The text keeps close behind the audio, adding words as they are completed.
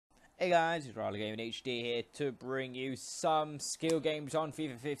Hey guys, it's Riley Gaming HD here to bring you some skill games on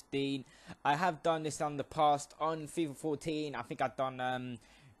FIFA 15. I have done this on the past on FIFA 14. I think I've done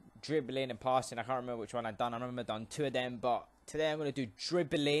dribbling and passing. I can't remember which one I've done. I remember I've done two of them, but today I'm going to do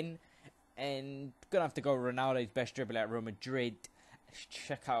dribbling and going to have to go Ronaldo's best dribbler at Real Madrid. Let's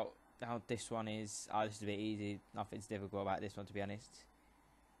check out how this one is. Oh, this is a bit easy. Nothing's difficult about this one, to be honest.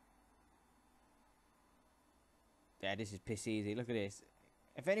 Yeah, this is piss easy. Look at this.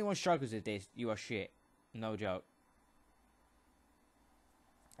 If anyone struggles with this, you are shit. No joke.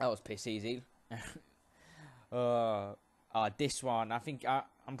 That was piss easy. This one, I think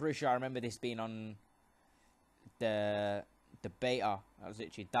I'm pretty sure I remember this being on the beta. I was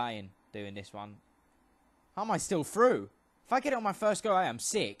literally dying doing this one. How am I still through? If I get it on my first go, I am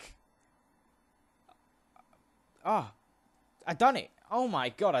sick. Oh, I done it. Oh my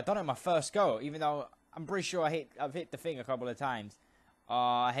god, I done it on my first go. Even though I'm pretty sure I've hit the thing a couple of times.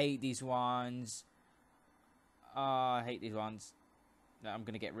 I hate these ones. I hate these ones. No, I'm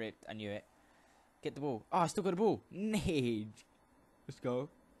gonna get ripped. I knew it. Get the ball. Oh, I still got the ball. Need. Let's go.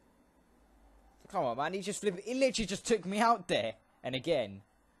 Come on, man. He just flipped. He literally just took me out there. And again,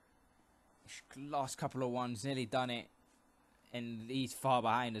 last couple of ones, nearly done it. And he's far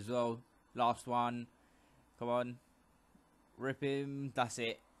behind as well. Last one. Come on. Rip him. That's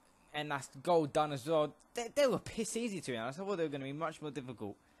it. And that's goal done as well. They were piss easy to me. I thought they were going to be much more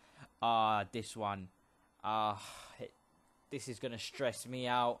difficult. This one. This is going to stress me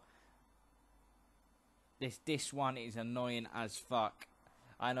out. This one is annoying as fuck.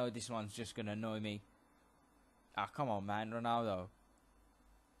 I know this one's just going to annoy me. Come on, man. Ronaldo.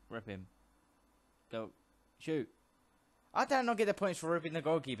 Rip him. Go. Shoot. I did not get the points for ripping the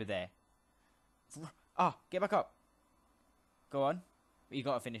goalkeeper there. Get back up. Go on. You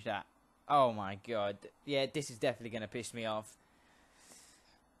got to finish that. Oh my god. Yeah, this is definitely going to piss me off.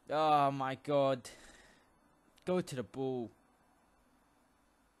 Oh my god. Go to the ball.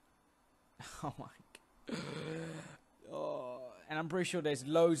 Oh my god. Oh, and I'm pretty sure there's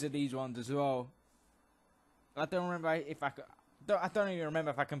loads of these ones as well. I don't remember if I don't even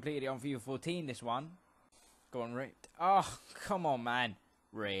remember if I completed it on FIFA 14, this one. Go on, ripped. Oh, come on, man.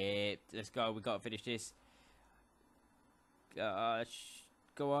 Ripped. Let's go. We got to finish this.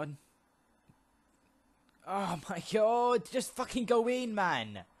 Go on. Oh my god, just fucking go in,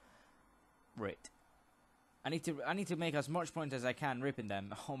 man. Ripped. I need to make as much points as I can ripping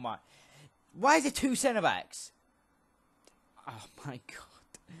them. Oh my. Why is it two centre backs? Oh my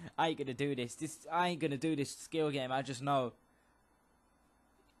god. I ain't gonna do this. I ain't gonna do this skill game. I just know.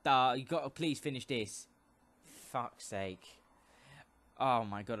 You gotta please finish this. Fuck's sake. Oh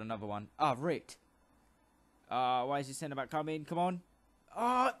my god, another one. Ripped. Why is this centre back coming? Come on.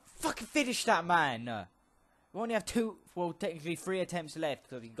 Fucking finish that, man. We only have technically 3 attempts left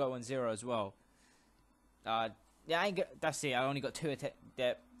because we go on 0 as well. Yeah, that's it. I only got 2 attempts.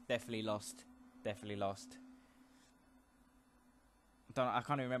 Definitely lost. Definitely lost. I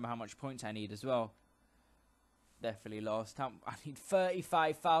can't even remember how much points I need as well. Definitely lost. I need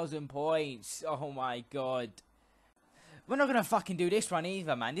 35,000 points. Oh my god. We're not gonna fucking do this one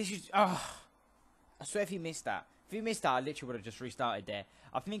either, man. This is. I swear if you missed that. If you missed that, I literally would have just restarted there.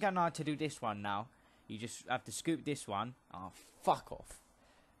 I think I know how to do this one now. You just have to scoop this one. Oh, fuck off.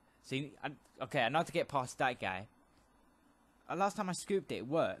 See, okay, I know how to get past that guy. Last time I scooped it, it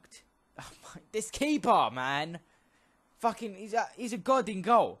worked. Oh my, this keeper, man. Fucking, he's a god in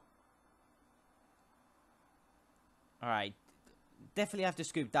goal. Alright. Definitely have to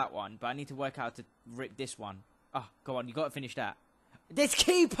scoop that one, but I need to work out how to rip this one. Go on, you got to finish that. This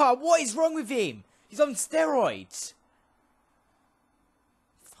keeper, what is wrong with him? He's on steroids.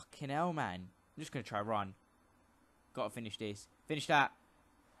 Fucking hell, man. I'm just going to try run. Got to finish this. Finish that.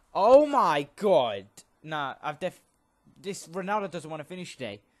 Oh my god. Nah, this Ronaldo doesn't want to finish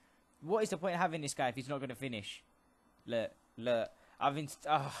today. What is the point of having this guy if he's not going to finish? Look. Oh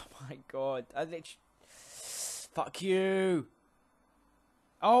my god. Fuck you.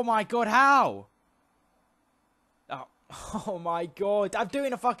 Oh my god, how? Oh my god. I'm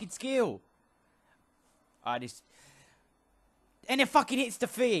doing a fucking skill. And it fucking hits the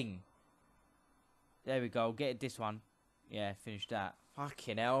thing. There we go. Get this one. Yeah, finish that.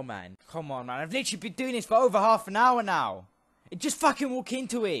 Fucking hell, man. Come on, man. I've literally been doing this for over half an hour now. It just fucking walk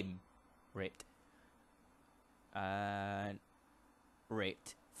into him. Ripped.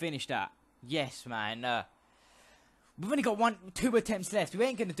 Ripped. Finish that. Yes, man. We've only got 2 attempts left. We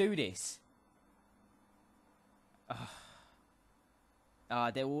ain't gonna do this.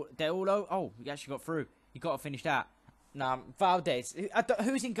 They're all over. Oh, we actually got through. You got to finish that. Nah, Valdez.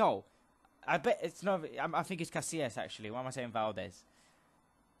 Who's in goal? I bet it's not. I think it's Casillas actually. Why am I saying Valdez?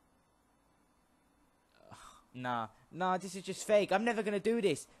 Nah, this is just fake. I'm never gonna do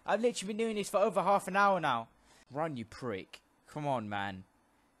this. I've literally been doing this for over half an hour now. Run, you prick. Come on, man.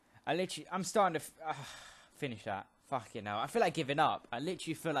 I'm starting to finish that. Fucking hell. I feel like giving up. I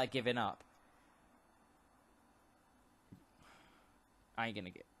literally feel like giving up. I ain't gonna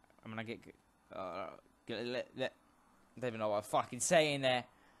get... I'm gonna get... I don't even know what I'm fucking saying there.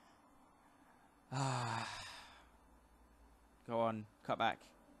 Go on. Cut back.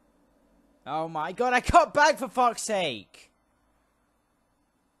 Oh my god, I cut back for fuck's sake!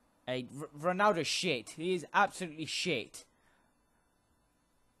 Hey, Ronaldo's shit. He is absolutely shit.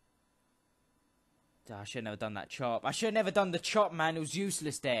 I should have never done that chop. I should have never done the chop, man. It was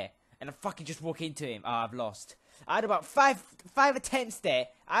useless there. And I fucking just walk into him. Oh, I've lost. I had about five attempts there.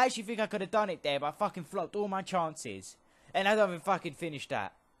 I actually think I could have done it there, but I fucking flopped all my chances. And I don't even fucking finish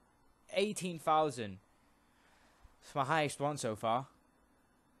that. 18,000. It's my highest one so far.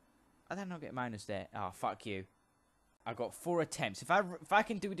 I did not get minus there. Oh, fuck you. I got 4 attempts. If I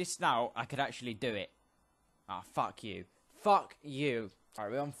can do this now, I could actually do it. Oh, fuck you. Fuck you.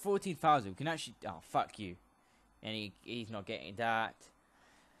 Alright, we're on 14,000. We can actually... Oh, fuck you. And he's not getting that.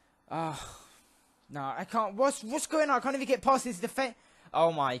 Oh. No, I can't... What's going on? I can't even get past this defense.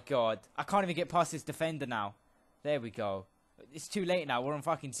 Oh, my God. I can't even get past this defender now. There we go. It's too late now. We're on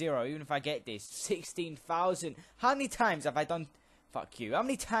fucking 0. Even if I get this. 16,000. How many times have I done... Fuck you. How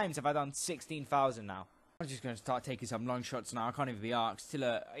many times have I done 16,000 now? I'm just going to start taking some long shots now. I can't even be asked.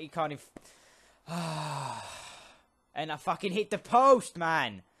 He can't even... And I fucking hit the post,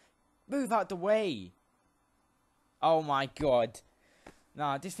 man. Move out the way. Oh, my God.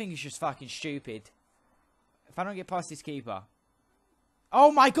 Nah, this thing is just fucking stupid. If I don't get past this keeper.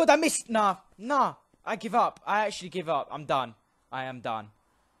 Oh, my God, I missed. Nah. I give up. I actually give up. I'm done. I am done.